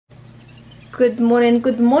Good morning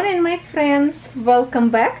my friends. Welcome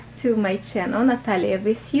back to my channel, Nataliya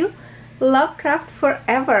with you,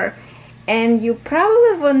 Lovecraftforever. And you're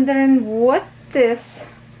probably wondering what this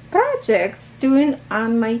project's doing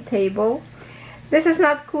on my table. This is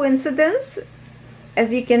not coincidence.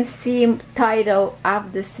 As you can see, title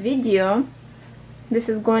of this video, this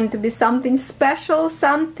is going to be something special,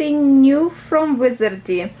 something new from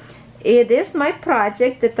WIZARDI. It is my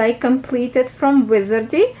project that I completed from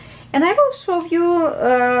WIZARDI, and I will show you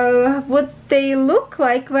what they look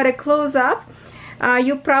like very close up.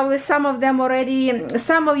 You probably, some of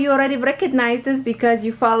you already recognize this because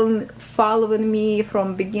you following me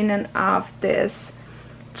from beginning of this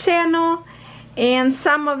channel, and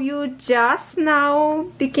some of you just now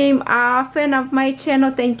became a fan of my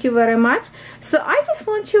channel. Thank you very much. So I just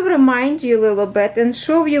want to remind you a little bit and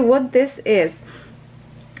show you what this is.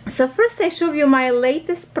 So first I show you my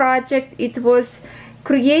latest project. It was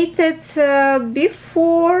created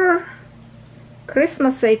before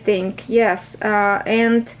Christmas, I think. Yes,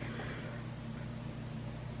 and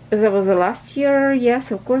that was the last year. Yes,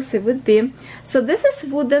 of course it would be. So this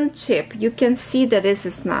is wooden chip. You can see that this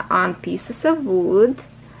is not on pieces of wood,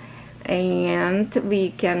 and we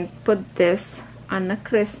can put this on a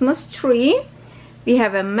Christmas tree. We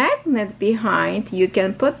have a magnet behind. You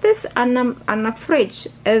can put this on a fridge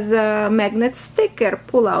as a magnet sticker.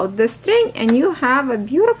 Pull out the string and you have a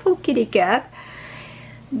beautiful kitty cat.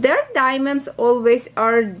 Their diamonds always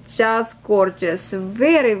are just gorgeous.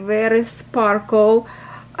 Very, very sparkle.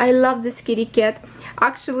 I love this kitty cat.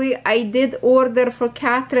 Actually, I did order for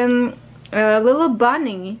Catherine a little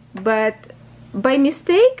bunny, but by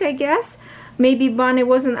mistake, I guess, maybe bunny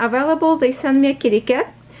wasn't available. They sent me a kitty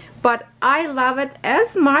cat. But I love it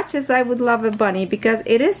as much as I would love a bunny because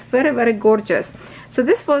it is very, very gorgeous. So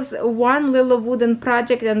this was one little wooden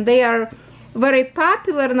project, and they are very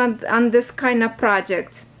popular on this kind of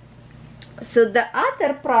projects. So the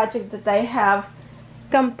other project that I have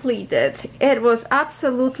completed, it was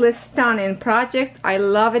absolutely stunning project. I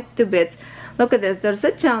love it to bits. Look at this. There's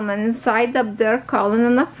a gentleman inside up there calling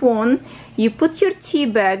on a phone. You put your tea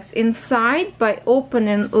bags inside by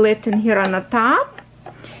opening lid in here on the top.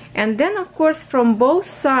 And then of course from both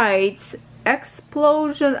sides,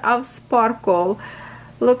 explosion of sparkle.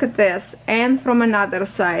 Look at this. And from another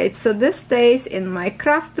side. So this stays in my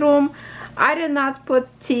craft room. I did not put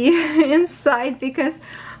tea inside because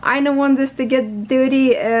I don't want this to get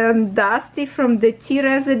dirty and dusty from the tea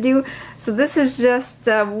residue. So this is just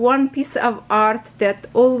one piece of art that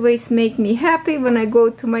always make me happy when I go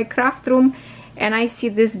to my craft room and I see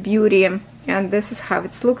this beauty. And this is how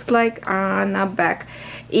it looks like on a back.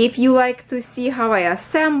 If you like to see how I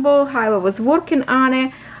assemble, how I was working on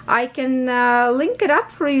it, I can link it up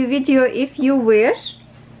for you video if you wish.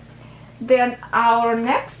 Then our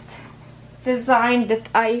next design that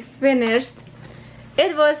I finished,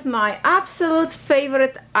 it was my absolute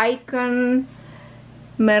favorite icon,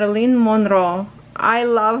 Marilyn Monroe. I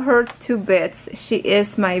love her to bits. She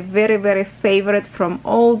is my very, very favorite from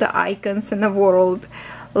all the icons in the world.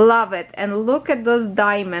 Love it. And look at those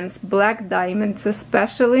diamonds, black diamonds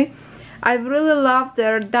especially. I really love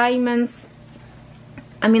their diamonds,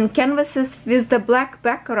 I mean canvases with the black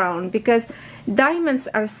background, because diamonds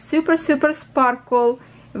are super, super sparkle,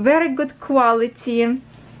 very good quality.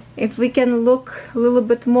 If we can look a little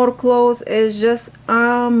bit more close, it's just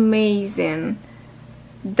amazing.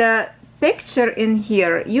 The picture in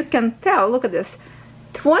here, you can tell, look at this,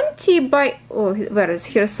 20 by, oh, where is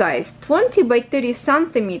here size, 20 by 30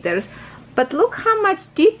 centimeters, but look how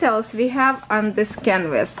much details we have on this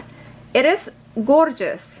canvas. It is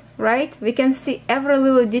gorgeous, right? We can see every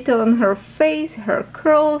little detail on her face, her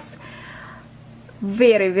curls.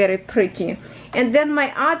 Very, very pretty. And then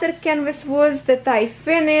my other canvas was that I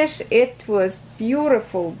finished. It was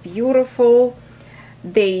beautiful, beautiful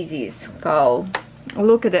daisy skull.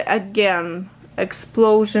 Look at it again,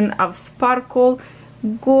 explosion of sparkle.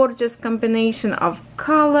 Gorgeous combination of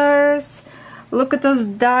colors. Look at those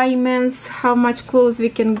diamonds, how much close we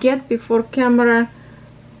can get before camera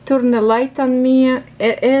turn the light on me.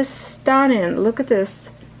 It is stunning. Look at this,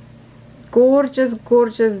 gorgeous,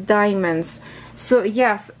 gorgeous diamonds. So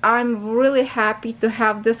yes, I'm really happy to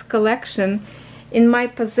have this collection in my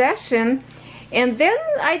possession. And then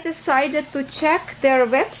I decided to check their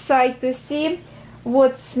website to see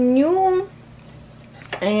what's new.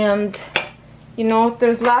 And you know,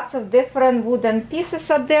 there's lots of different wooden pieces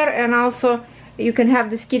up there, and also you can have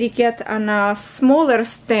this kitty cat on a smaller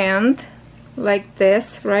stand like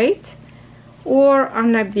this, right? Or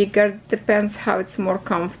on a bigger, depends how it's more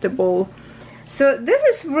comfortable. So this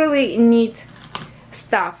is really neat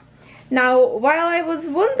stuff. Now, while I was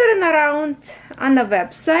wandering around on the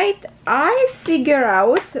website, I figure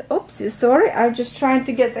out, oopsie, sorry, I'm just trying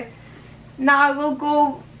to get the, now I will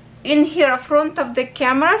go in here in front of the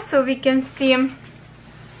camera so we can see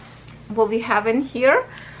what we have in here.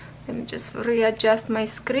 Let me just readjust my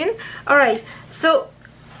screen. All right, so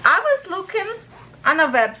I was looking on a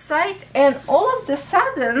website and all of a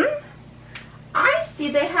sudden I see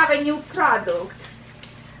they have a new product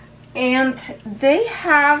and they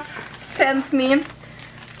have sent me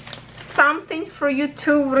something for you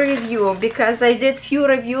to review, because I did few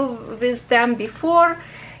reviews with them before,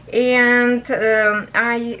 and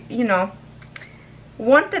I, you know,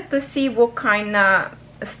 wanted to see what kind of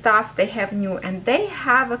stuff they have new, and they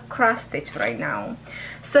have a cross stitch right now.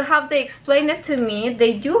 So how they explain it to me,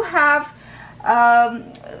 they do have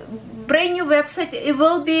brand new website. It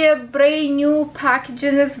will be a brand new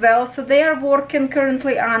packaging as well, so they are working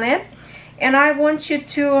currently on it. And I want you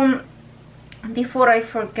to, before I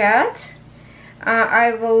forget,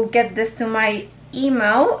 I will get this to my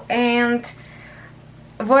email, and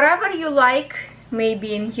whatever you like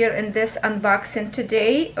maybe in here in this unboxing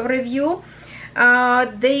today review,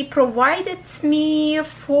 they provided me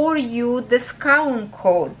for you discount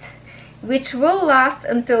code which will last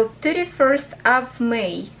until 31st of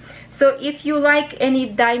May. So if you like any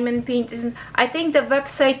diamond paintings, I think the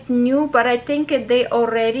website new, but I think they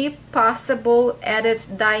already possible added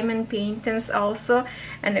diamond paintings also,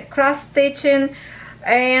 and a cross stitching,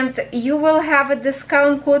 and you will have a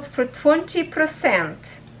discount code for 20%.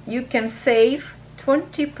 You can save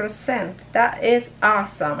 20%. That is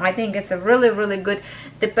awesome. I think it's a really good,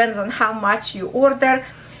 depends on how much you order.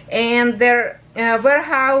 And their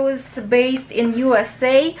warehouse based in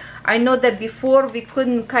USA. I know that before we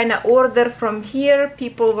couldn't kind of order from here.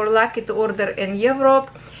 People were lucky to order in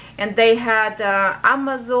Europe, and they had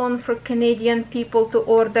Amazon for Canadian people to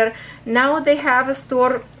order. Now they have a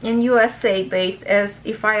store in USA based, as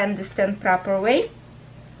if I understand proper way.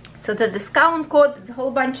 So the discount code is a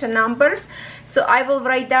whole bunch of numbers, so I will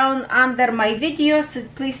write down under my video, so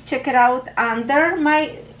please check it out under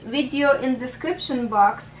my video in description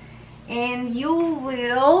box, and you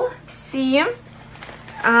will see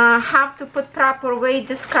how to put proper way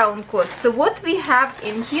discount code. So what we have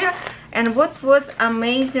in here, and what was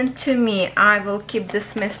amazing to me, I will keep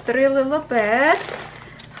this mystery a little bit.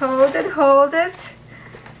 Hold it.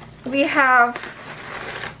 We have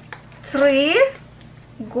 3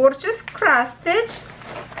 gorgeous cross stitch,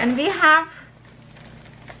 and we have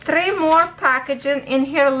 3 more packaging in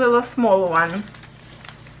here, a little small one.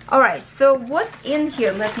 All right, so what in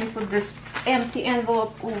here, let me put this empty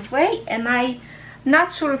envelope away, and I'm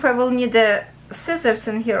not sure if I will need the scissors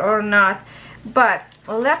in here or not, but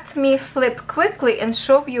let me flip quickly and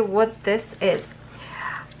show you what this is.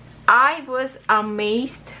 I was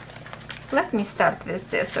amazed. Let me start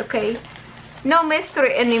with this, okay? No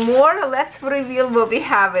mystery anymore. Let's reveal what we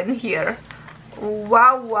have in here.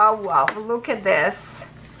 Wow, look at this.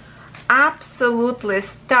 Absolutely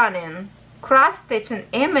stunning cross stitching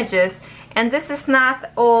images, and this is not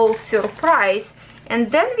all surprise.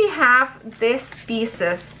 And then we have these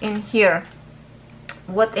pieces in here.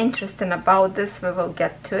 What interesting about this, we will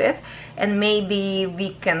get to it, and maybe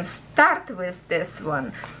we can start with this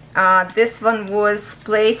one. This one was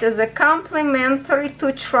placed as a complimentary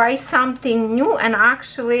to try something new, and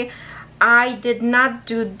actually I did not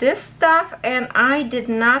do this stuff, and I did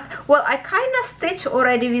not, well, I kind of stitch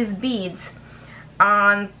already with beads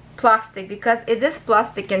on plastic, because it is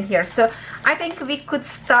plastic in here. So I think we could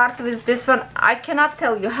start with this one. I cannot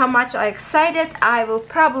tell you how much I'm excited. I will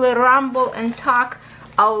probably ramble and talk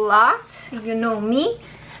a lot, you know me,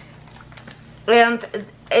 and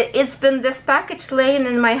it's been this package laying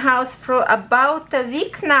in my house for about a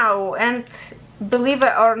week now, and believe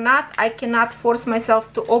it or not, I cannot force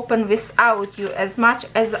myself to open without you as much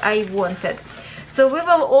as I wanted. So we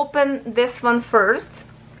will open this one first.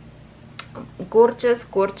 Gorgeous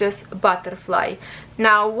butterfly.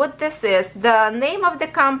 Now what this is, the name of the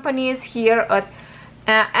company is here at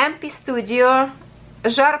MP Studio.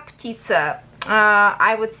 Żar Ptica,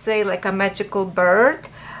 I would say like a magical bird.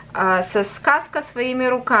 So сказка своими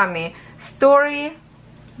руками, story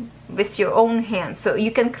with your own hands. So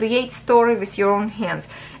you can create story with your own hands.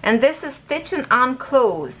 And this is stitching on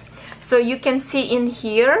clothes. So you can see in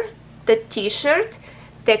here the t-shirt.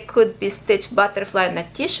 There could be stitched butterfly on a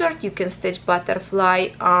t-shirt. You can stitch butterfly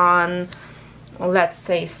on, let's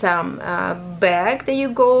say, some bag that you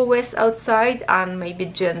go with outside, on maybe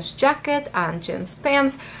jeans jacket, on jeans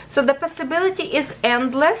pants. So the possibility is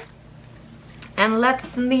endless. And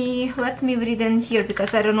let me read in here,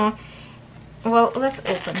 because I don't know well, let's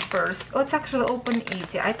open first. Let's actually open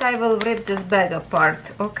easy. I thought I will rip this bag apart.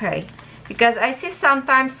 Okay, because I see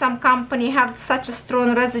sometimes some company have such a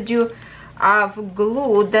strong residue of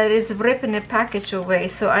glue that is ripping the package away,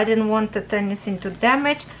 so I didn't want anything to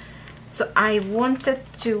damage. So I wanted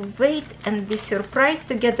to wait and be surprised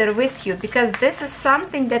together with you, because this is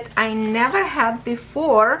something that I never had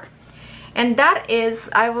before, and that is,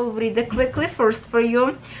 I will read it quickly first for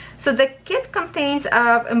you. So the kit contains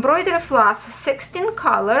embroidery floss, 16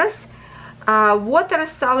 colors, water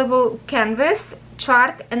soluble canvas,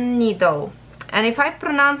 chart, and needle. And if I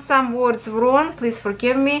pronounce some words wrong, please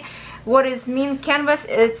forgive me. What is mean canvas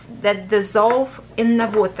is that dissolve in the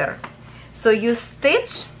water. So you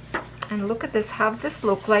stitch, and look at this, how this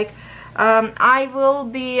look like. I will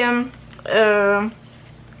be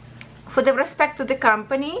for the respect to the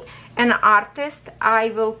company and artist, I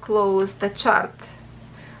will close the chart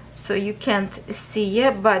so you can't see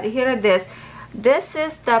it, but here it is. This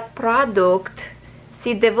is the product.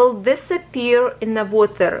 See, they will disappear in the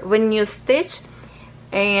water when you stitch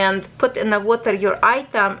and put in the water your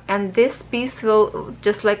item, and this piece will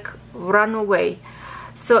just like run away.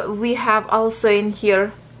 So we have also in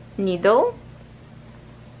here needle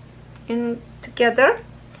in together.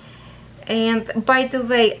 And by the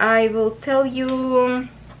way, I will tell you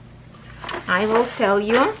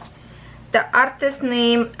the artist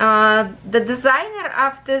name, the designer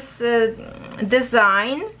of this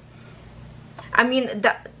design, I mean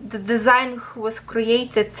the design who was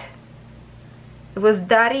created was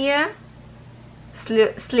Nataliya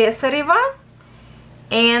Slesareva,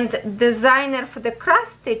 and designer for the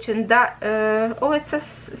cross stitching that oh, it's the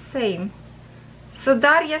same. So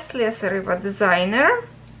Nataliya Slesareva, designer.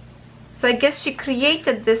 So I guess she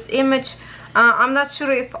created this image. I'm not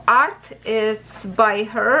sure if art is by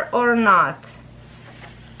her or not,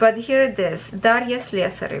 but here it is, Nataliya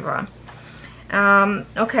Slesareva.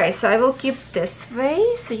 Okay, so I will keep this way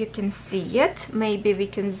so you can see it. Maybe we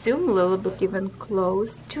can zoom a little bit even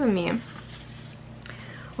close to me.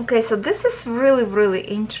 Okay, so this is really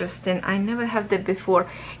interesting. I never had that before,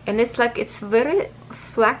 and it's like it's very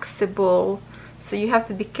flexible, so you have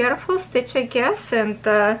to be careful, stitch I guess, and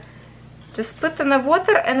just put in the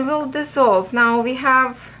water and will dissolve. Now we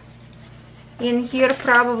have in here,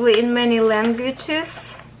 probably in many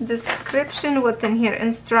languages, description, what in here,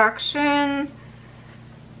 instructions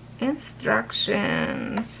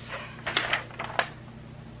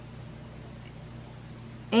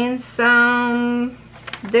in some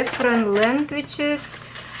different languages.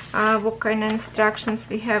 What kind of instructions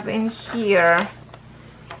we have in here?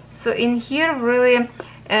 So in here really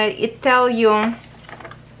it tell you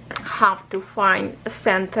how to find a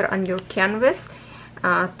center on your canvas,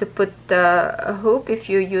 to put a hoop if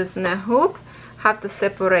you're using a hoop, how to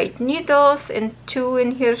separate needles, and two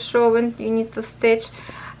in here showing you need to stitch,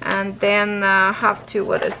 and then have to,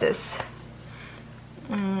 what is this,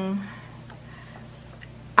 I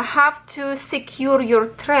have to secure your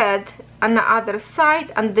thread on the other side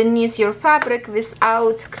underneath your fabric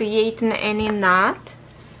without creating any knot.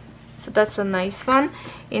 So that's a nice one.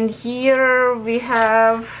 In here we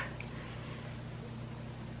have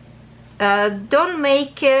don't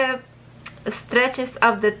make stretches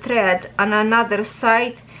of the thread on another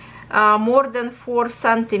side more than 4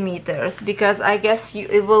 centimeters, because I guess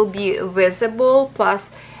it will be visible,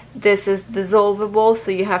 plus this is dissolvable,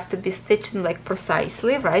 so you have to be stitching like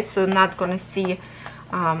precisely, right? So not gonna see.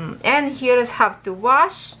 And here is how to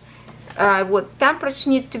wash, what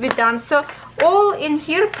temperature need to be done. So all in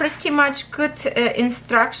here pretty much good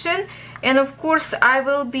instruction. And of course I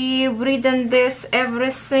will be reading this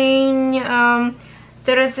everything.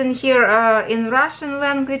 There is in here in Russian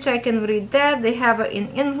language, I can read that. They have it in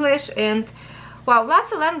English, and wow,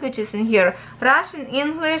 lots of languages in here. Russian,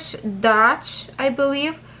 English, Dutch, I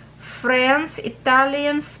believe, French,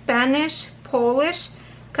 Italian, Spanish, Polish,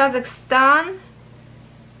 Kazakhstan.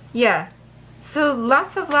 Yeah, so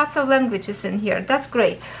lots of languages in here. That's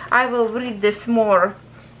great. I will read this more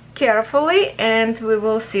carefully and we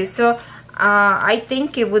will see. So I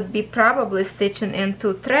think it would be probably stitching in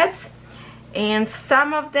 2 threads, and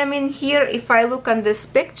some of them in here, if I look on this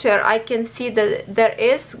picture, I can see that there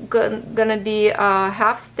is gonna be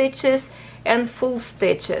half stitches and full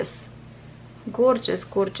stitches.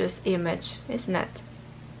 Gorgeous image, isn't it?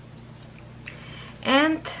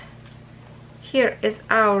 And here is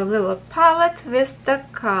our little palette with the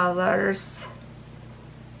colors.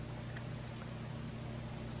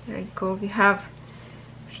 There we go. We have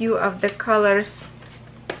few of the colors.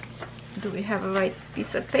 Do we have a right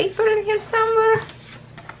piece of paper in here somewhere?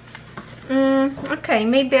 Okay,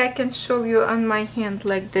 maybe I can show you on my hand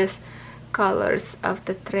like this colors of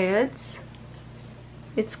the threads.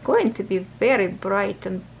 It's going to be very bright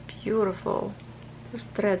and beautiful. Those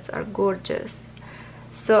threads are gorgeous.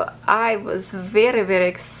 So I was very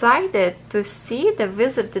excited to see the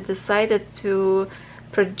WIZARDI decided to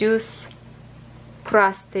produce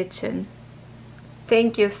cross stitching.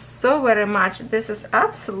 Thank you so very much. This is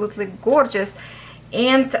absolutely gorgeous,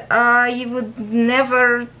 and I would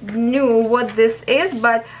never knew what this is,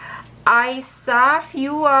 but I saw a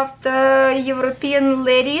few of the European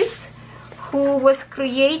ladies who was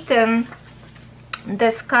creating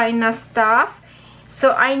this kind of stuff.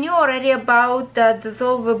 So I knew already about the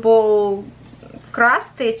dissolvable cross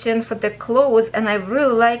stitching for the clothes, and I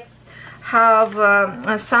really like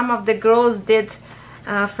how some of the girls did,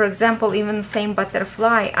 for example, even same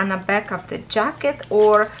butterfly on the back of the jacket,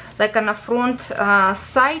 or like on the front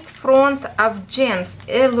side front of jeans.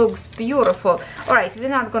 It looks beautiful. All right, we're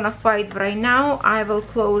not gonna fight right now. I will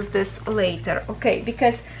close this later, okay,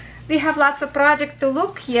 because we have lots of projects to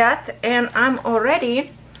look at, and I'm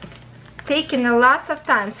already taking lots of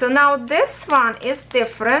time. So now this one is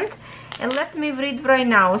different, and let me read right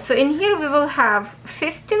now. So in here we will have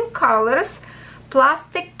 15 colors,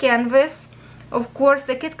 plastic canvas. Of course,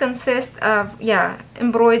 the kit consists of, yeah,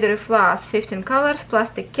 embroidery floss, 15 colors,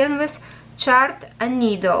 plastic canvas, chart, a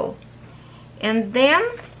needle. And then,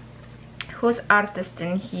 who's artist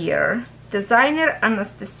in here? Designer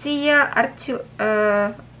Anastasia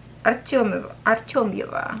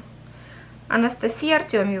Artyomeva. Anastasia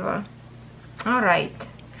Artyomeva. All right.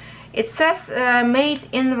 It says made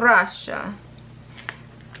in Russia.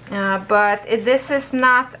 But this is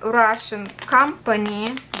not Russian company.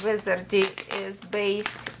 WIZARDI is based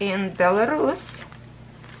in Belarus.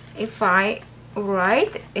 If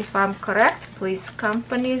I'm correct, please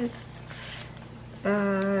company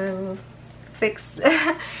fix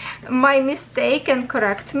my mistake and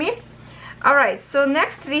correct me. All right, so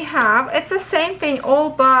next we have, it's the same thing, all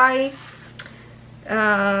by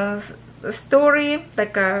story,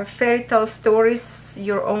 like a fairy tale stories,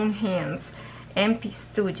 your own hands. MP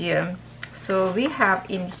Studio. So we have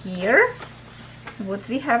in here, what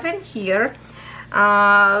we have in here,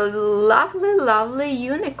 lovely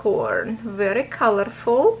unicorn, very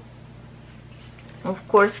colorful. Of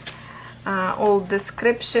course, all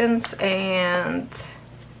descriptions, and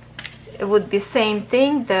it would be same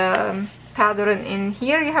thing. The pattern in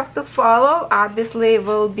here you have to follow obviously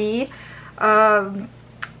will be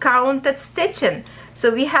counted stitching. So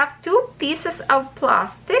we have 2 pieces of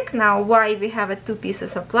plastic. Now, why we have 2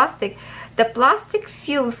 pieces of plastic? The plastic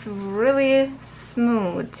feels really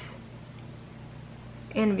smooth,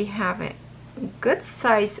 and we have a good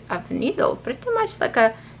size of needle, pretty much like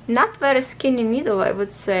a not very skinny needle, I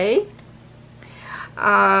would say.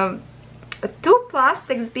 2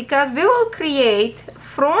 plastics, because we will create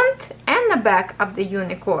front and the back of the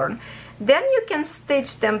unicorn. Then you can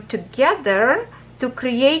stitch them together to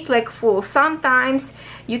create like full. Sometimes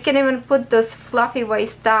you can even put this fluffy white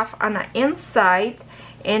stuff on the inside,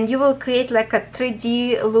 and you will create like a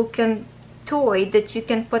 3D looking toy that you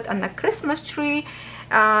can put on a Christmas tree.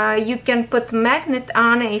 You can put magnet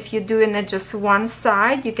on it. If you're doing it just one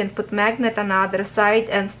side, you can put magnet on the other side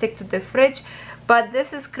and stick to the fridge. But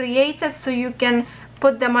this is created so you can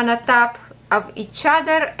put them on the top of each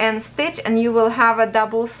other and stitch, and you will have a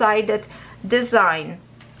double-sided design.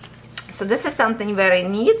 So this is something very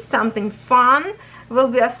neat, something fun, will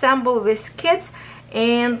be assembled with kids.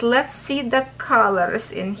 And let's see the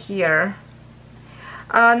colors in here.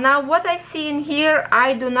 Now what I see in here,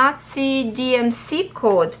 I do not see DMC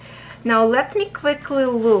code. Now let me quickly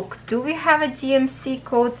look. Do we have a DMC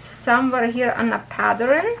code somewhere here on a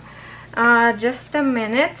pattern? Just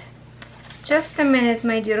a minute,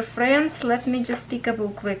 my dear friends. Let me just pick a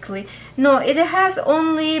book quickly. No, it has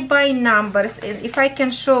only by numbers. If I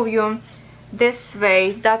can show you this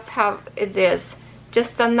way, that's how it is.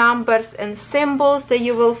 Just the numbers and symbols that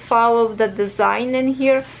you will follow the design in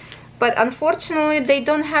here. But unfortunately, they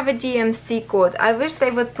don't have a DMC code. I wish they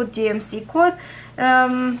would put DMC code.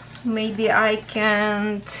 Maybe I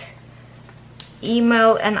can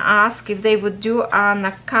email and ask if they would do on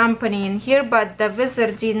a company in here, but the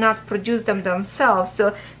WIZARDI did not produce them themselves,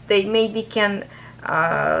 so they maybe can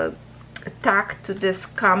tag to this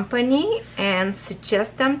company and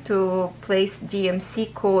suggest them to place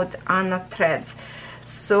DMC code on the threads.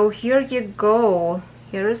 So here you go.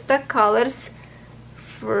 Here is the colors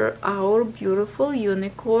for our beautiful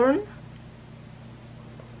unicorn.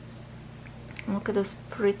 Look at this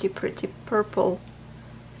pretty purple,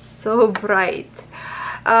 so bright.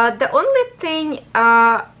 The only thing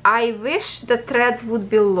I wish the threads would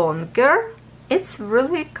be longer. It's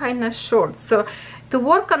really kind of short. So to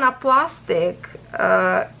work on a plastic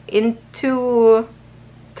into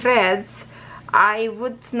threads, I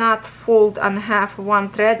would not fold on half one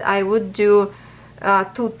thread. I would do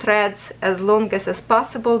 2 threads as long as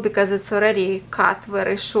possible, because it's already cut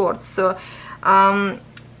very short. So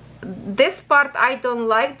this part I don't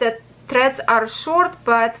like, that threads are short,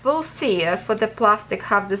 but we'll see for the plastic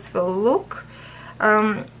how this will look.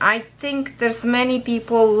 I think there's many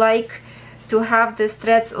people like to have these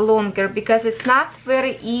threads longer, because it's not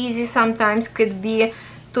very easy sometimes could be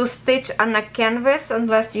to stitch on a canvas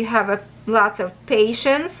unless you have lots of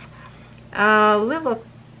patience. Little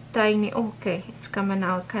tiny, okay, it's coming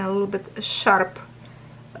out, kind of a little bit sharp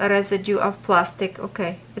residue of plastic.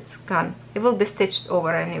 Okay, it's gone. It will be stitched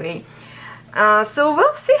over anyway. So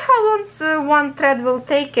we'll see how long one thread will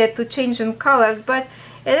take it to change in colors, but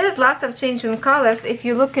it is lots of change in colors. If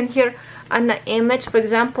you look in here on the image, for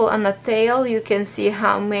example, on the tail, you can see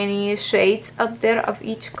how many shades up there of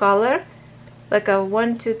each color. Like a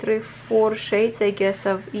 1, 2, 3, 4 shades, I guess,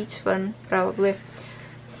 of each one probably.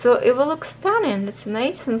 So it will look stunning. It's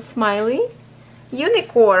nice and smiley.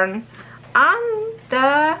 Unicorn on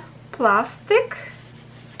the plastic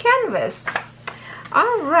canvas.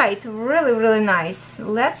 All right, really, really nice.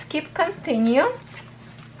 Let's keep continue.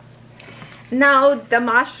 Now the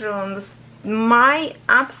mushrooms, my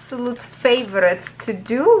absolute favorite to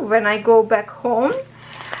do when I go back home.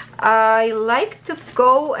 I like to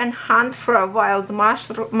go and hunt for wild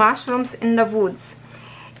mushrooms in the woods,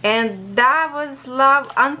 and that was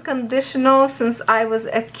love unconditional since I was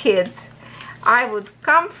a kid. I would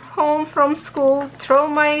come home from school, throw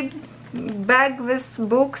my bag with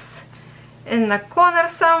books in the corner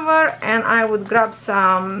somewhere, and I would grab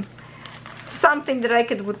something that I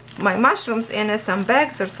could put my mushrooms in, some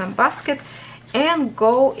bags or some basket, and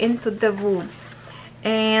go into the woods.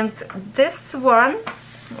 And this one,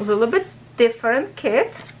 a little bit different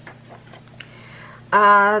kit.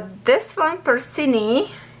 This one, Persini,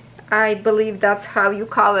 I believe that's how you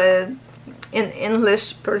call it in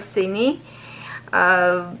English, Persini.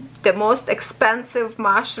 The most expensive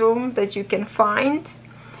mushroom that you can find.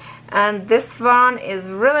 And this one is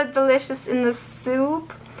really delicious in the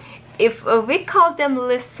soup. If we call them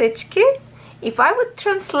lisički, if I would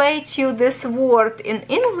translate you this word in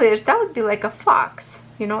English, that would be like a fox,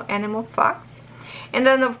 you know, animal fox. And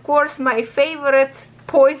then of course my favorite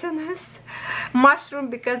poisonous mushroom,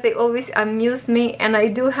 because they always amuse me, and I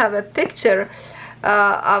do have a picture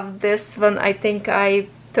of this one. I think I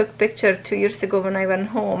took picture 2 years ago when I went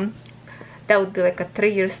home. That would be like 3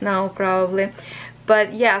 years now probably.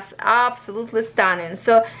 But yes, absolutely stunning.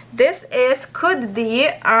 So this could be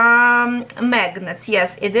magnets.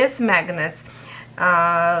 Yes, it is magnets.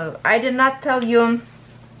 I did not tell you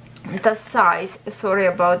the size, sorry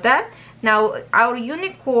about that. Now our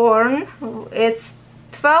unicorn, it's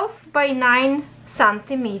 12 by 9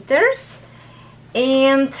 centimeters,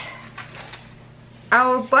 and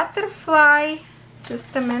our butterfly,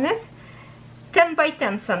 just a minute, 10 by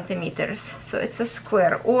 10 centimeters, so it's a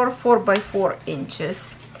square, or 4 by 4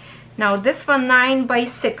 inches. Now this one 9 by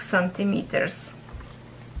 6 centimeters.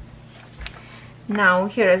 Now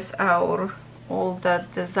here is all the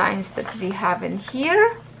designs that we have in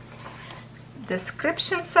here,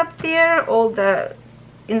 descriptions up there, all the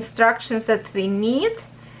instructions that we need.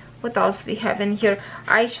 What else we have in here?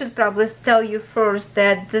 I should probably tell you first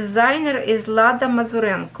that designer is Lada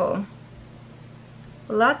Mazurenko.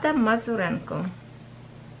 Lada Mazurenko.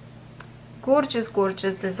 Gorgeous,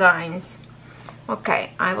 gorgeous designs.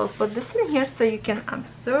 Okay, I will put this in here so you can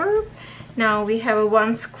observe. Now we have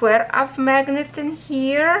 1 square of magnet in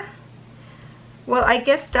here. Well, I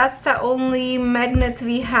guess that's the only magnet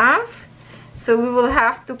we have, so we will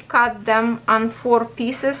have to cut them on 4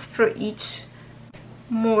 pieces for each.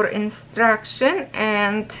 More instruction,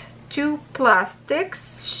 and 2 plastic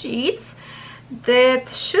sheets. That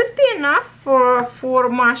should be enough for 4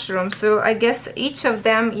 mushrooms, so I guess each of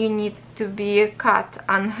them you need to be cut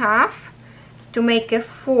on half to make a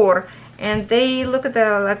 4, and they look at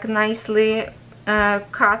the like nicely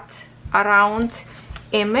cut around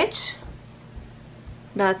image.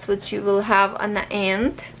 That's what you will have on the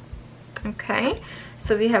end. Okay,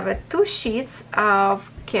 so we have 2 sheets of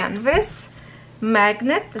canvas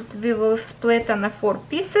magnet that we will split on the 4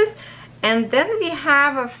 pieces, and then we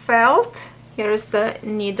have a felt. Here is the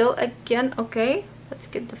needle again. Okay, let's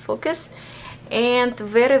get the focus, and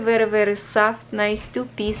very, very, very soft, nice 2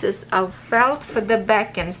 pieces of felt for the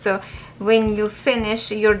back end. So when you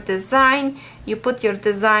finish your design, you put your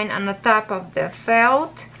design on the top of the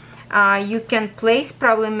felt. You can place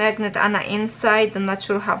probably magnet on the inside. I'm not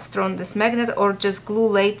sure how strong this magnet, or just glue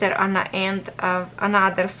later on the end of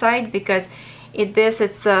another side, because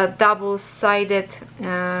it's a double-sided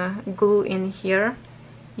glue in here.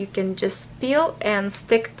 You can just peel and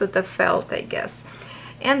stick to the felt, I guess.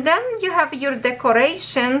 And then you have your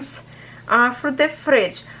decorations for the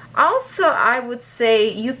fridge. Also, I would say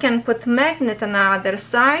you can put magnet on the other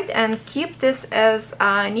side and keep this as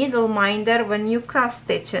a needle minder when you cross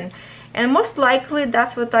stitching. And most likely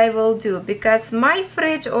that's what I will do, because my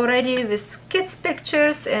fridge already with kids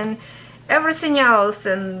pictures and everything else,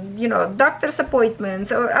 and you know, doctor's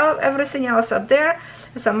appointments or everything else up there,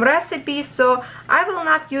 some recipes. So I will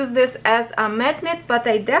not use this as a magnet, but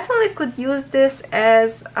I definitely could use this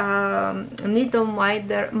as a needle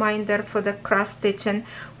minder for the cross stitching.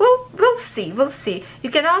 We'll see. You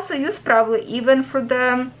can also use probably even for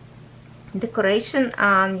the decoration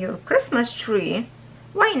on your Christmas tree.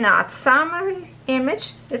 Why not? Summer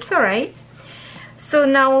image, it's all right. So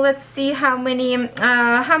now let's see how many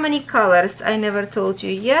colors I never told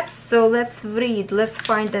you yet. So let's read, let's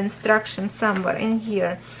find the instructions somewhere in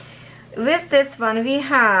here. With this one we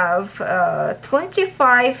have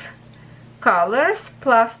 25 colors,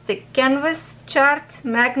 plastic canvas, chart,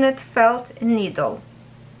 magnet, felt, needle.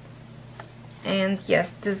 And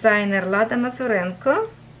yes, designer Lada Mazurenko,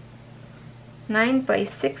 9 by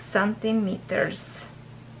 6 centimeters.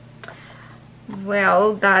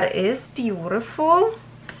 Well, that is beautiful.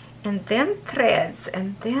 And then threads,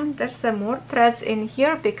 and then there's some more threads in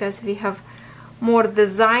here because we have more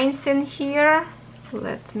designs in here.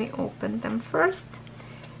 Let me open them first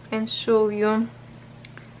and show you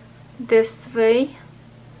this way.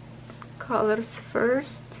 Colors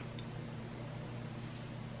first.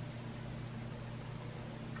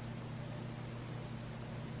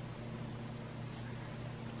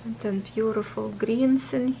 And then beautiful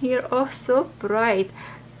greens in here. Oh, so bright.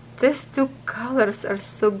 These two colors are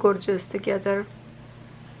so gorgeous together.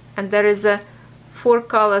 And there is a four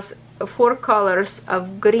colors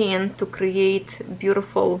of green to create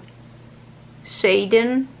beautiful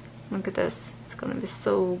shading. Look at this. It's gonna be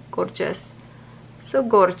so gorgeous. So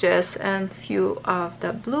gorgeous. And few of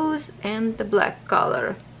the blues and the black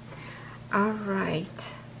color. All right.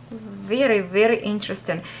 Very, very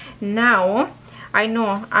interesting. Now, I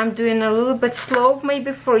know I'm doing a little bit slow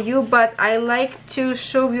maybe for you, but I like to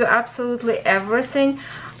show you absolutely everything.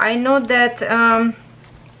 I know that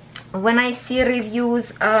when I see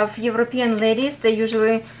reviews of European ladies, they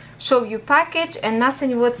usually show you package and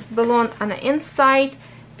nothing what's belong on the inside,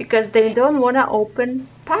 because they don't want to open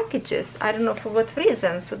packages. I don't know for what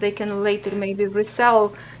reason, so they can later maybe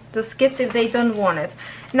resell those kits if they don't want it.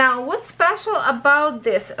 Now, what's special about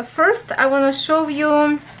this? First, I want to show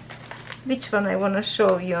you which one I want to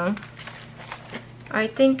show you. I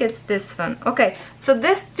think it's this one. Okay, so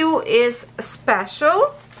this too is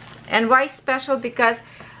special. And why special? Because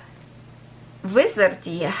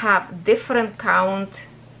WIZARDI have different count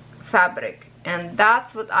fabric, and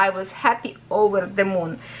that's what I was happy over the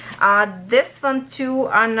moon. This one too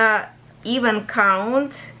on a even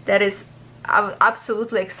count, that is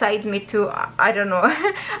absolutely excited me too. I don't know.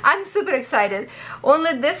 I'm super excited.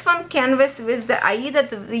 Only this one canvas with the AIDA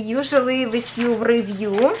that we usually with you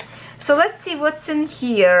review. So let's see what's in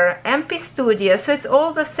here. MP Studio. So it's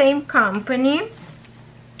all the same company.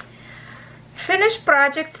 Finished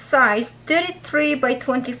project size 33 by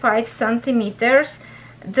 25 centimeters.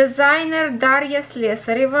 Designer Daria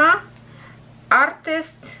Slesareva.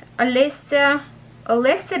 Artist Olesya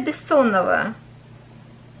Bessonova.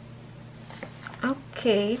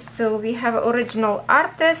 Okay, so we have original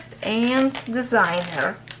artist and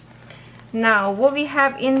designer. Now, what we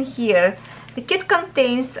have in here, the kit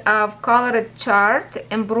contains of colored chart,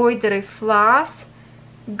 embroidery floss,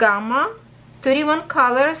 gamma, 31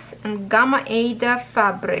 colors, and gamma Aida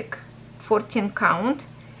fabric, 14 count,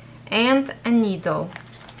 and a needle.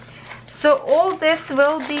 So all this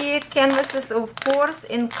will be canvases, of course,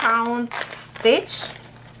 in count stitch.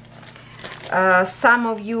 Some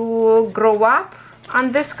of you grow up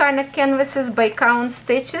on this kind of canvases by count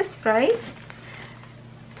stitches, right?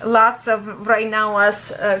 Lots of right now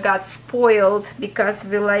us got spoiled because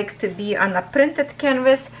we like to be on a printed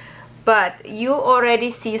canvas, but you already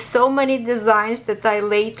see so many designs that I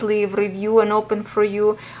lately review and open for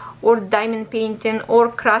you, or diamond painting or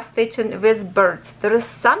cross stitching with birds. There is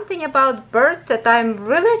something about birds that I'm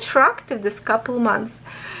really attracted this couple months,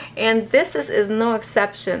 and this is no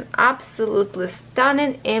exception. Absolutely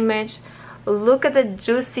stunning image. Look at the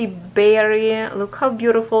juicy berry. Look how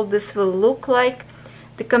beautiful this will look like.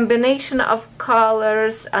 The combination of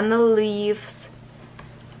colors and the leaves,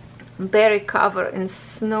 berry cover in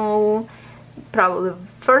snow, probably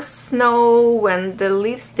first snow when the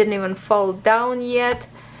leaves didn't even fall down yet.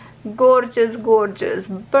 Gorgeous, gorgeous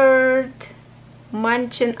bird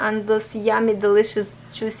munching on those yummy, delicious,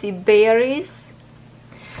 juicy berries.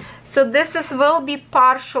 So this is will be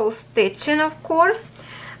partial stitching, of course.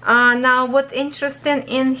 Now what interesting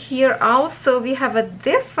in here also, we have a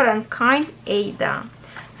different kind Ada.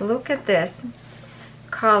 Look at this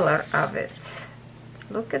color of it.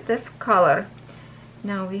 Look at this color.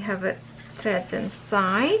 Now we have a threads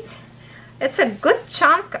inside. It's a good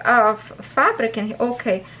chunk of fabric in here.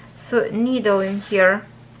 Okay, so needle in here.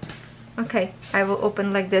 Okay, I will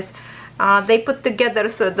open like this. They put together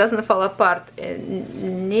so it doesn't fall apart.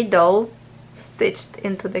 Needle stitched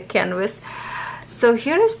into the canvas. So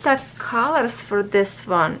here's the colors for this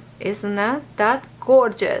one. Isn't that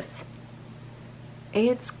gorgeous?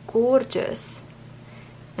 It's gorgeous.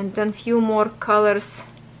 And then few more colors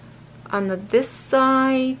on this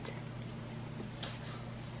side.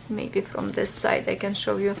 Maybe from this side I can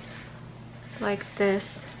show you like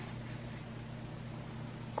this.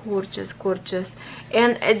 Gorgeous, gorgeous.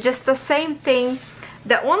 And just the same thing.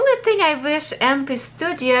 The only thing I wish MP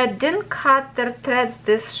Studio didn't cut their threads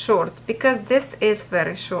this short, because this is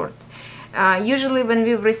very short. Usually when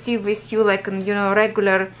we receive with you like, you know,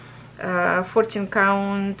 regular fortune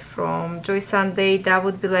count from Joy Sunday, that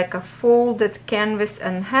would be like a folded canvas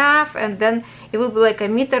in half, and then it would be like a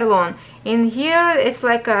meter long. In here it's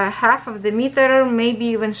like a half of the meter, maybe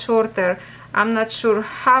even shorter. I'm not sure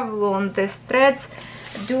how long this threads.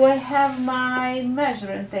 Do I have my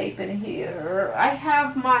measuring tape in here? I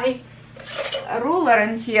have my ruler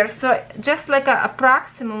in here, so just like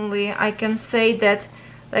approximately I can say that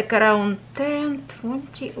like around 10,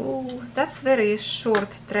 20. Oh, that's very short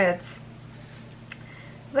threads.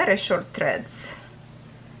 Very short threads.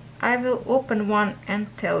 I will open one and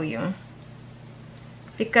tell you,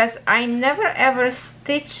 because I never ever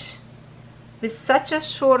stitch with such a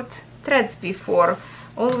short threads before.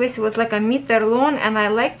 Always was like a meter long, and I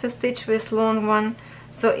like to stitch with long one.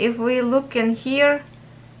 So if we look in here,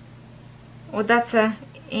 oh, that's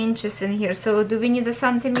inches in here. So do we need the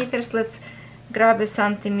centimeters? Let's grab a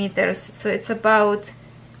centimeters. So it's about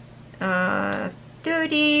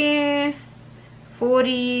 30,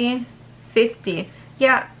 40, 50.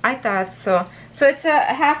 Yeah, I thought so. So it's a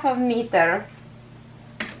half of meter,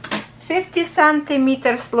 50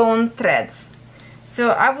 centimeters long threads.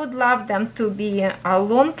 So I would love them to be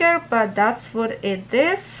longer, but that's what it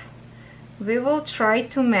is. We will try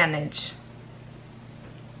to manage.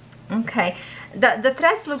 Okay, the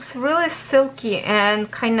threads looks really silky and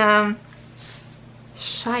kind of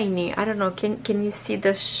shiny. I don't know, can you see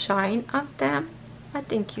the shine of them? I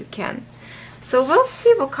think you can. So we'll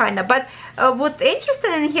see what kind of, but what's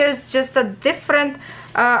interesting in here is just a different,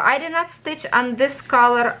 I did not stitch on this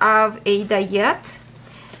color of Ada yet.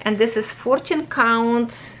 And this is fortune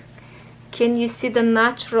count. Can you see the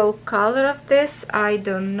natural color of this? I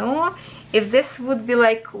don't know. If this would be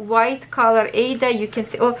like white color Ada, you can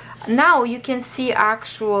see, oh, now you can see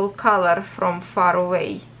actual color from far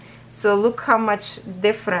away. So look how much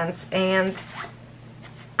difference. And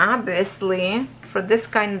obviously for this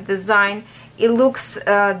kind of design, it looks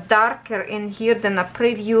darker in here than a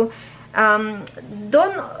preview.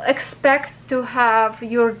 Don't expect to have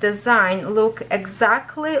your design look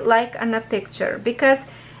exactly like on a picture, because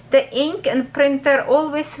the ink and printer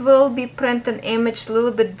always will be print an image a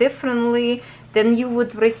little bit differently than you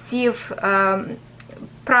would receive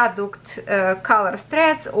product color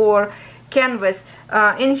threads or canvas.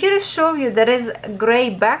 In here I show you there is a gray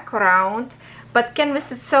background, but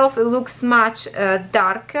canvas itself, it looks much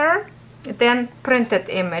darker than printed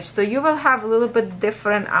image, so you will have a little bit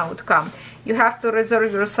different outcome. You have to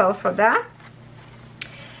reserve yourself for that.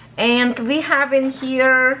 And we have in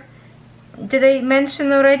here, did I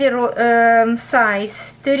mention already,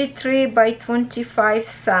 size 33 by 25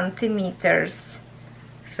 centimeters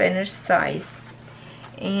finished size.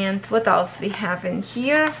 And what else we have in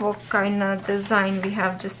here? What kind of design we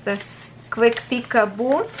have? Just a quick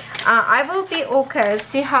peekaboo. I will be okay.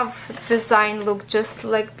 See how design look just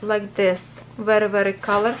like this, very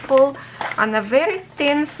colorful on a very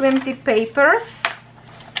thin flimsy paper.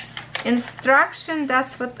 Instruction,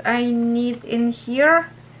 that's what I need in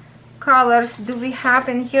here. Colors do we have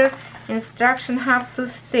in here? Instruction, how to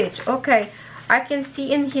stitch. Okay, I can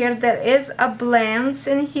see in here there is a blends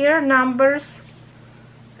in here, numbers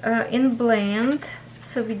in blend.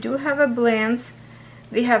 So we do have a blends.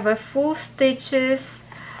 We have a full stitches.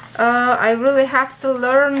 I really have to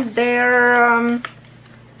learn their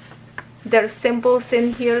symbols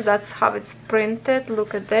in here. That's how it's printed.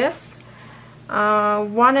 Look at this.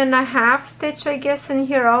 1.5 stitch, I guess, in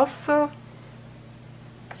here also.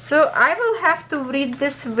 So I will have to read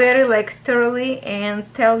this very thoroughly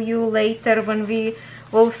and tell you later when we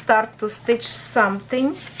will start to stitch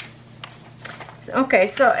something. Okay,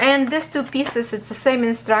 so and these two pieces, it's the same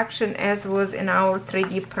instruction as was in our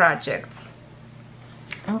 3D projects.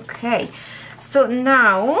 Okay, so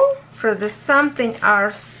now for the something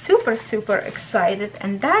are super excited,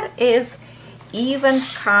 and that is even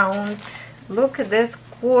count. Look at this,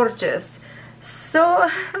 gorgeous. So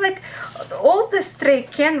like all these 3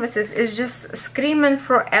 canvases is just screaming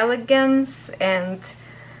for elegance, and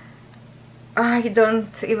I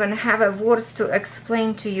don't even have words to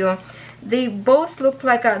explain to you. They both look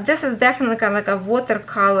like a, this is definitely kind of like a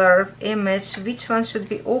watercolor image. Which one should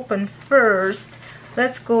be open first?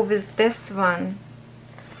 Let's go with this one.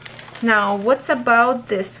 Now, what's about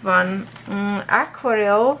this one?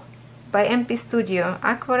 Aquarelle by MP Studio.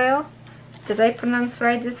 Aquarelle, did I pronounce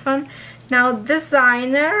right this one? Now,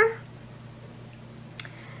 designer,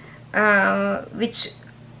 which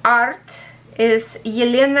art is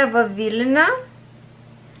Yelena Vavilina,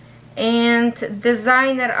 and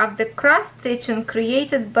designer of the cross stitching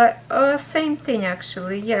created by same thing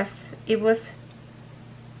actually. Yes, it was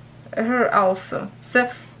her also. So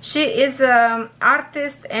she is an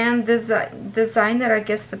artist and designer, I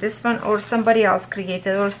guess, for this one, or somebody else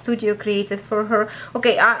created, or studio created for her.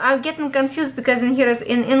 Okay, I'm getting confused because in here is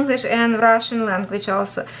in English and Russian language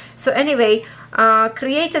also. So anyway,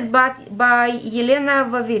 created by Yelena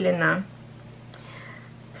Vavilina.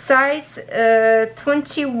 Size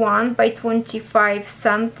 21 by 25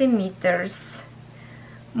 centimeters.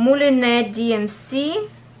 Moulinet DMC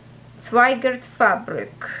Zweigert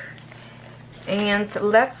fabric. And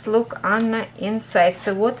let's look on the inside.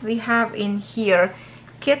 So what we have in here,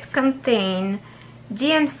 kit contain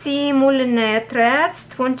DMC Moulinet threads,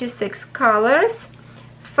 26 colors,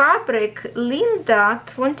 fabric Linda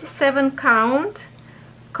 27 count,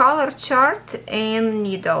 color chart, and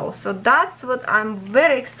needle. So that's what I'm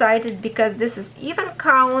very excited, because this is even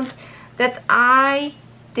count that I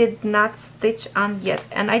did not stitch on yet,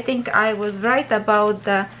 and I think I was right about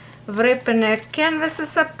the ripping the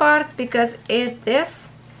canvases apart, because it is,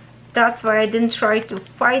 that's why I didn't try to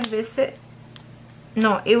fight with it.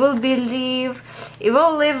 No, it will be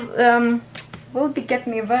get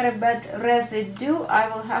me very bad residue. I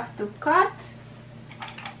will have to cut.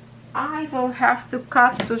 I will have to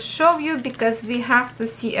cut to show you, because we have to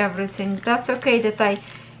see everything. That's okay that I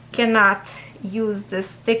cannot use the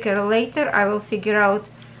sticker later. I will figure out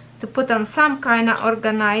to put on some kind of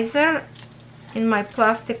organizer, in my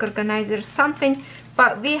plastic organizer, something,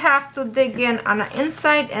 but we have to dig in on the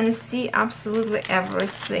inside and see absolutely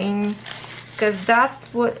everything, because that's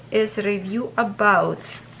what is review about.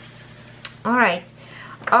 All right.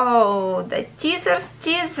 Oh, the teasers,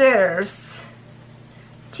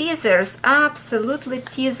 absolutely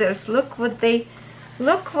teasers. Look what they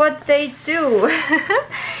do.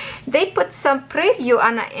 They put some preview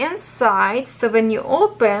on the inside, so when you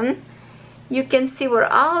open, you can see where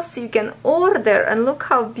else you can order. And look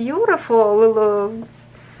how beautiful, little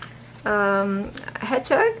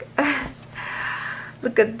hedgehog.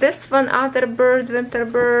 Look at this one, other bird, winter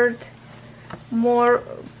bird, more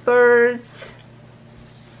birds.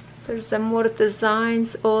 There's some more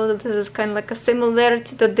designs. Oh, this is kind of like a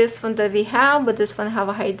similarity to this one that we have, but this one have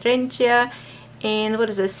a hydrangea and what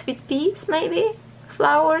is this, sweet peas maybe,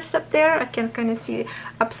 flowers up there. I can kind of see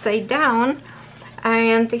upside down.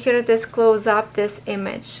 And here it is, close up this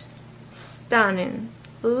image. Stunning.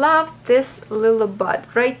 Love this little bud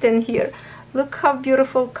right in here. Look how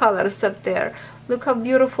beautiful colors up there. Look how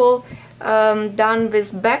beautiful done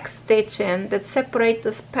with back stitching that separate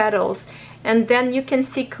those petals. And then you can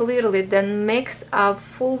see clearly the mix of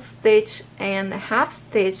full stitch and half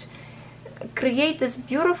stitch create this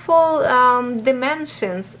beautiful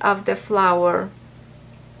dimensions of the flower.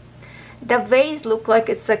 The vase look like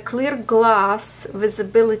it's a clear glass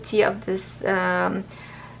visibility of this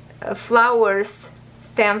flowers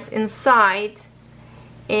stems inside,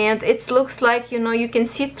 and it looks like, you know, you can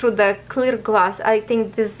see through the clear glass. I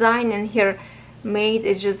think design in here made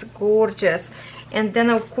it just gorgeous. And then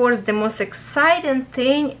of course the most exciting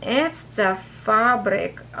thing is the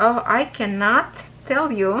fabric. Oh, I cannot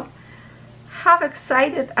tell you how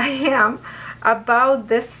excited I am about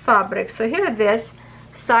this fabric. So here it is,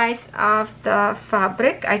 size of the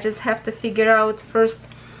fabric. I just have to figure out first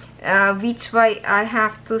which way I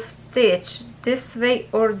have to stitch, this way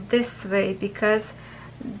or this way, because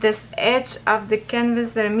this edge of the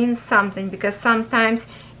canvas there means something, because sometimes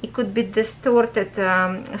it could be distorted.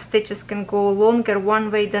 Stitches can go longer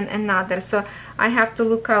one way than another, so I have to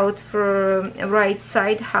look out for right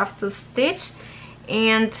side have to stitch.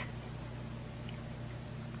 And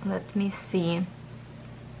let me see,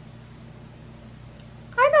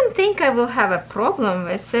 I don't think I will have a problem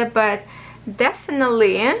with it, but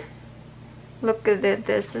definitely Look at it,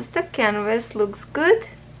 this is the canvas, looks good.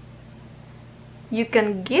 You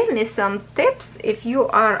can give me some tips if you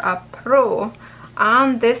are a pro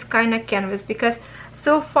on this kind of canvas, because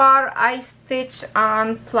so far I stitch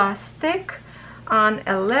on plastic on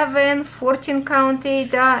 11, 14 count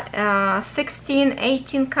Aida, 16,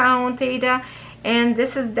 18 count Aida, and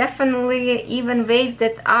this is definitely even wave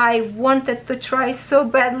that I wanted to try so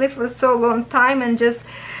badly for so long time and just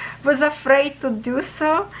was afraid to do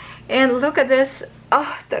so. And look at this,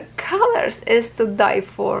 oh, the colors is to die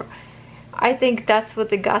for. I think that's what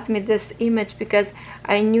got me this image, because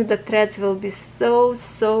I knew the threads will be so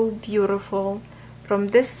beautiful from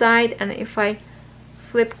this side, and if I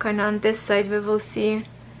flip kind of on this side we will see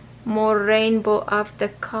more rainbow of the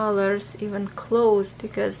colors even close,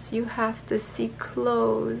 because you have to see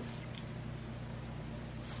close.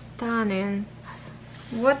 Stunning.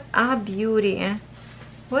 What a beauty,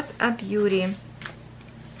 what a beauty.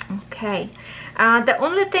 Okay, the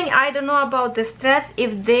only thing I don't know about these threads,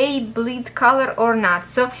 if they bleed color or not.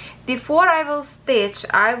 So before I will stitch,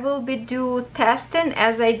 I will be do testing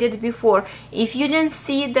as I did before. If you didn't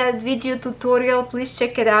see that video tutorial, please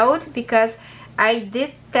check it out, because I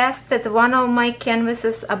did tested one of my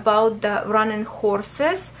canvases about the running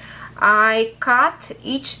horses. I cut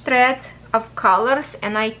each thread of colors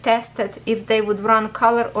and I tested if they would run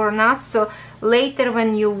color or not, so later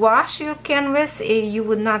when you wash your canvas you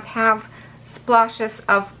would not have splashes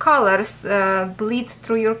of colors bleed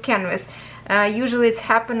through your canvas. Usually it's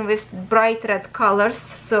happened with bright red colors,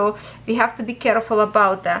 so we have to be careful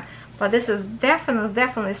about that. But this is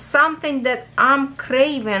definitely something that I'm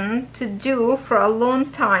craving to do for a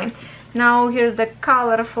long time. Now here's the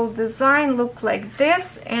colorful design, look like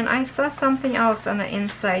this, and I saw something else on the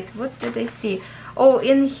inside. What did I see? Oh,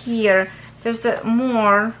 in here there's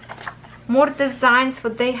more designs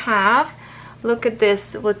what they have. Look at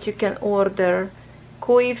this, what you can order.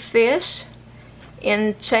 Koi fish.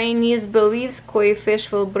 In Chinese beliefs, koi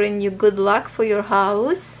fish will bring you good luck for your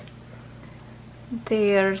house.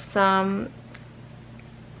 There's some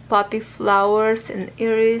poppy flowers and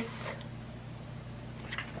iris.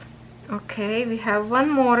 Okay, we have one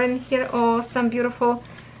more in here. Oh, some beautiful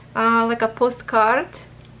like a postcard.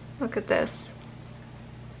 Look at this.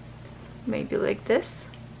 Maybe like this.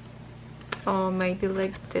 Oh, maybe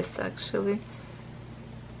like this actually.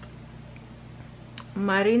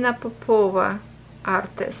 Marina Popova,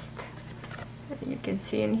 artist. You can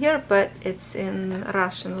see in here, but it's in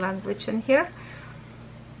Russian language in here.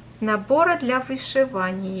 Наборы для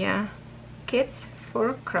вышивания. Kits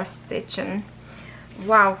for cross stitching.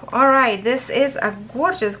 Wow, all right, this is a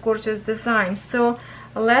gorgeous design. So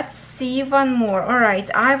let's see one more. All right,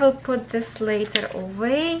 I will put this later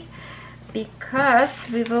away because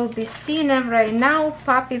we will be seeing them right now.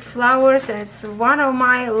 Poppy flowers, and it's one of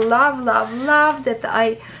my love that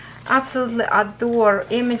I absolutely adore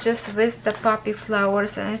images with the poppy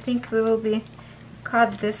flowers, and I think we will be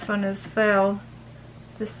cut this one as well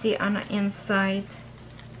to see on the inside.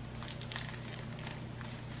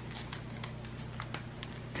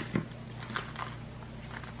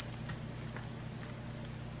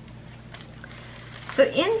 So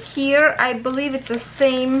in here, I believe it's the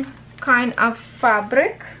same kind of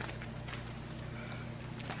fabric.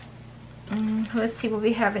 Let's see what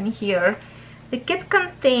we have in here. The kit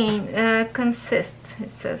consists, it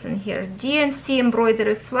says in here, DMC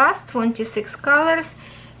embroidery floss, 26 colors,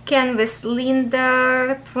 canvas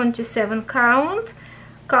Linda, 27 count,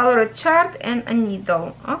 color chart, and a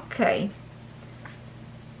needle. Okay.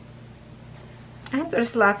 And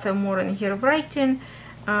there's lots of more in here writing.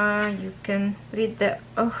 You can read the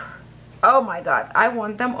oh my god, I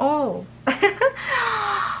want them all.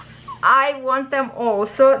 I want them all.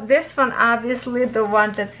 So this one, obviously the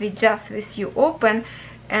one that we just with you open,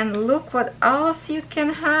 and look what else you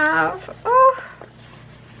can have. Oh,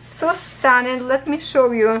 so stunning. Let me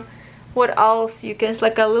show you what else you can. It's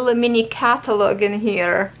like a little mini catalog in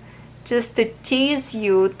here, just to tease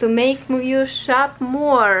you, to make you shop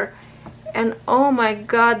more. And oh my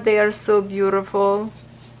god, they are so beautiful.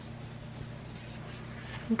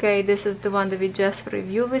 Okay, this is the one that we just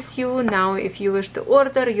reviewed with you. Now if you wish to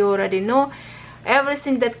order, you already know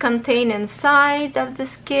everything that contain inside of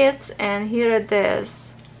this kit, and here it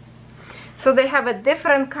is. So they have a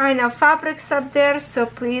different kind of fabrics up there, so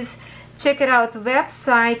please check it out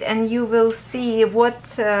website and you will see what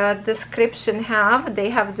description have.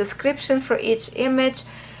 They have a description for each image,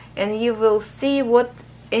 and you will see what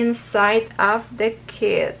inside of the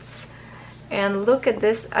kits. And look at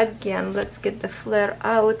this again. Let's get the flare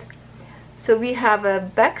out. So we have a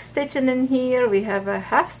back stitching in here, we have a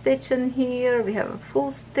half stitch in here, we have a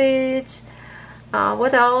full stitch,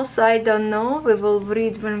 What else? I don't know. We will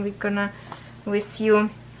read when we're gonna with you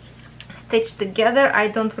stitch together. I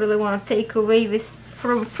don't really want to take away this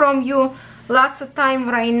from you lots of time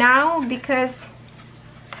right now, because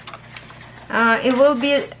it will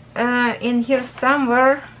be in here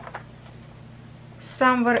somewhere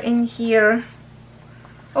in here.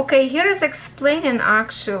 Okay, here is explaining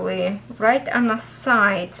actually right on the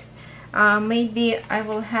side. Maybe I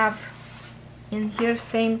will have in here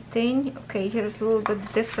same thing. Okay, here's a little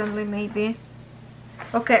bit differently maybe.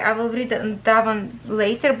 Okay, I will read that one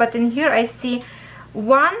later, but in here I see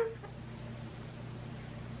 1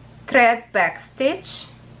 thread back stitch,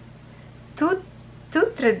 two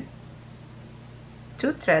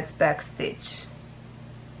threads back stitch.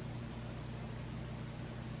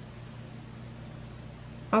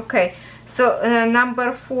 Okay, so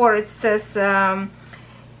number 4 it says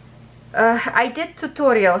I did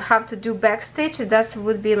tutorial how to do backstitch. That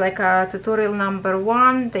would be like a tutorial number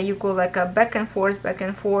 1. That you go like a back and forth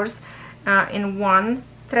in 1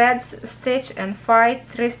 thread stitch, and 5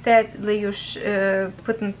 3 you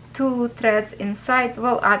put in 2 threads inside.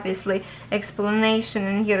 Well, obviously explanation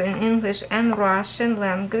in here in English and Russian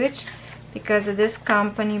language, because it is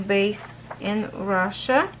company based in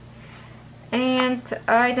Russia. And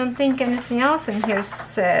I don't think anything else in here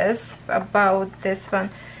says about this one.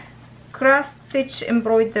 Cross stitch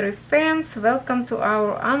embroidery fans, welcome to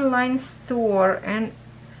our online store, and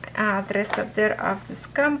address up there of this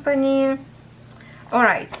company. All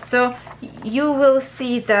right, so you will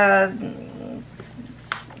see the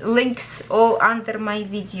links all under my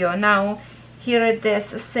video. Now here it is,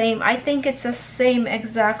 same, I think it's the same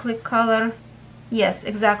exactly color. Yes,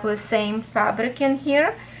 exactly the same fabric in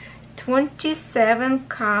here. 27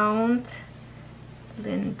 count,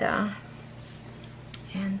 Linda,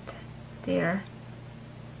 and they're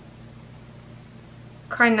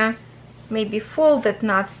kind of maybe folded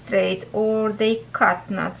not straight, or they cut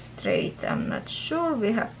not straight. I'm not sure.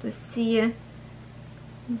 We have to see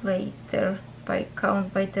later by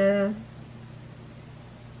count by the...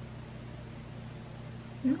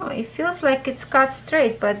 No, it feels like it's cut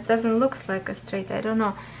straight, but it doesn't look like a straight. I don't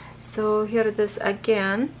know. So here it is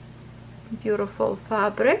again. Beautiful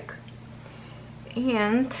fabric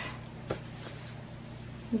and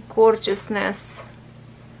gorgeousness,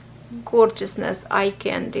 eye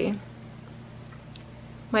candy.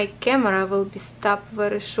 My camera will be stopped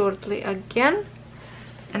very shortly again,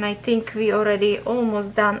 and I think we already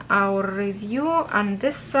almost done our review. On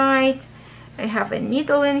this side I have a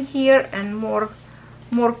needle in here and more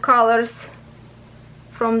colors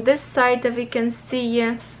from this side that we can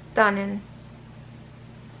see. Stunning.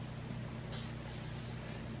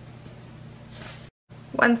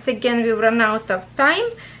 Once again we run out of time.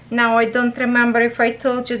 Now I don't remember if I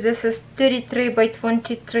told you this is 33 by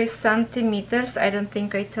 23 centimeters. I don't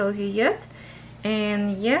think I told you yet.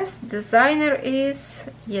 And yes, designer is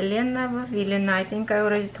Yelena Vavilina. I think I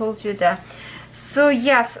already told you that. So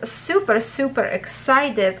yes, super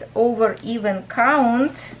excited over even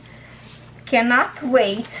count. Cannot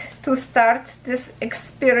wait to start this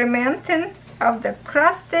experimenting of the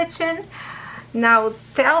cross stitching. Now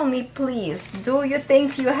tell me please, do you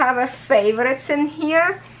think you have a favorites in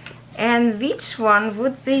here, and which one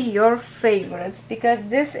would be your favorites? Because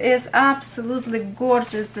this is absolutely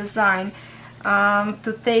gorgeous design.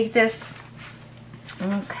 To take this,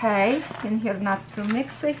 okay, in here, not to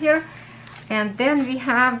mix it here, and then we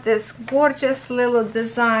have this gorgeous little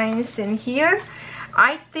designs in here.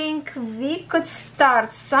 I think we could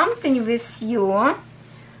start something with you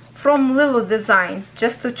from little design,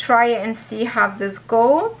 just to try and see how this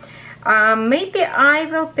go. Maybe I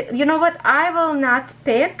will pick, you know what, I will not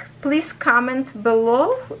pick. Please comment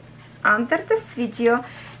below under this video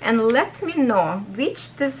and let me know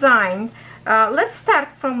which design. Let's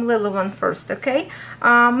start from little one first, okay?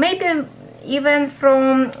 Maybe even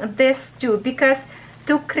from this too, because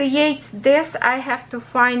to create this I have to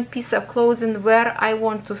find piece of clothing where I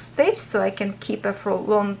want to stitch so I can keep it for a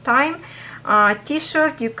long time.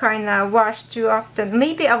 T-shirt you kind of wash too often.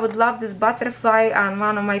 Maybe I would love this butterfly on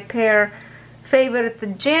one of my pair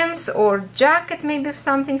favorite jeans or jacket, maybe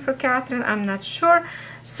something for Catherine, I'm not sure.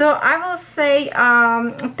 So I will say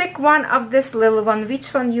pick one of this little one,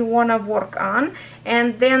 which one you want to work on,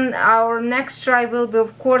 and then our next try will be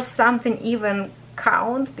of course something even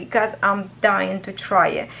count, because I'm dying to try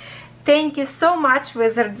it. Thank you so much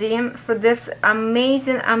WIZARDI for this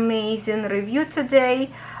amazing review today.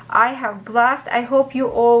 I have blast. I hope you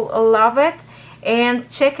all love it and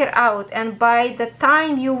check it out, and by the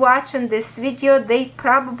time you watching this video they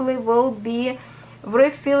probably will be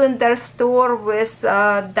refilling their store with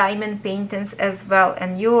diamond paintings as well,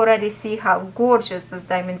 and you already see how gorgeous those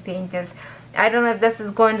diamond paintings. I don't know if this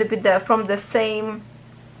is going to be from the same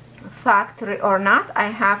factory or not. I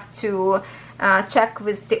have to check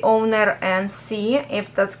with the owner and see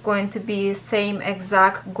if that's going to be same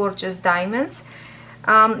exact gorgeous diamonds.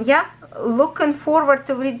 Yeah, looking forward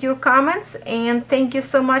to read your comments, and thank you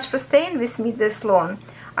so much for staying with me this long.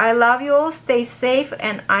 I love you all, stay safe,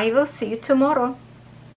 and I will see you tomorrow.